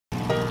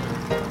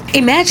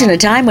Imagine a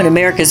time when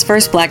America's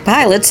first black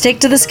pilots take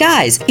to the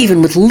skies.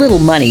 Even with little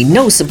money,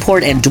 no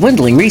support, and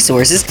dwindling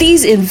resources,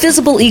 these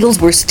invisible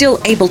eagles were still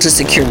able to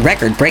secure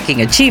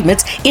record-breaking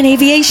achievements in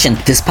aviation.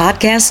 This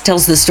podcast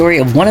tells the story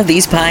of one of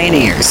these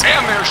pioneers.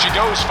 And there she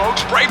goes,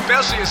 folks. Brave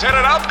Bessie is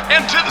headed up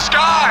into the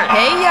sky.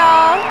 Hey,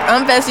 y'all.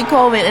 I'm Bessie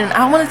Coleman, and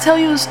I want to tell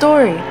you a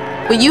story.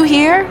 What you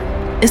hear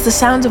is the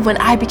sounds of when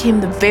I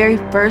became the very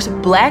first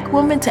black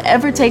woman to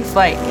ever take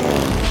flight.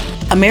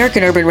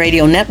 American Urban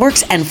Radio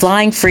Networks and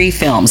Flying Free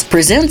Films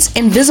presents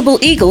Invisible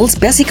Eagles,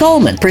 Bessie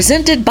Coleman,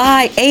 presented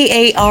by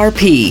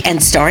AARP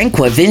and starring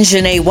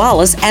Quavinjane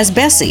Wallace as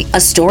Bessie,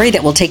 a story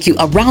that will take you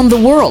around the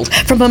world,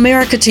 from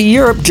America to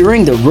Europe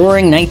during the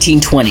roaring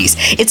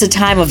 1920s. It's a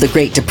time of the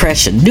Great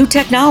Depression, new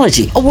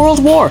technology, a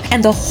world war,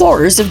 and the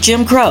horrors of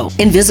Jim Crow.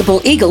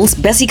 Invisible Eagles,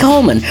 Bessie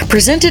Coleman,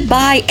 presented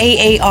by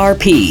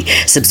AARP.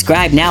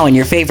 Subscribe now in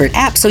your favorite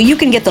app so you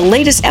can get the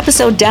latest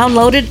episode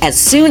downloaded as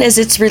soon as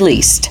it's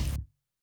released.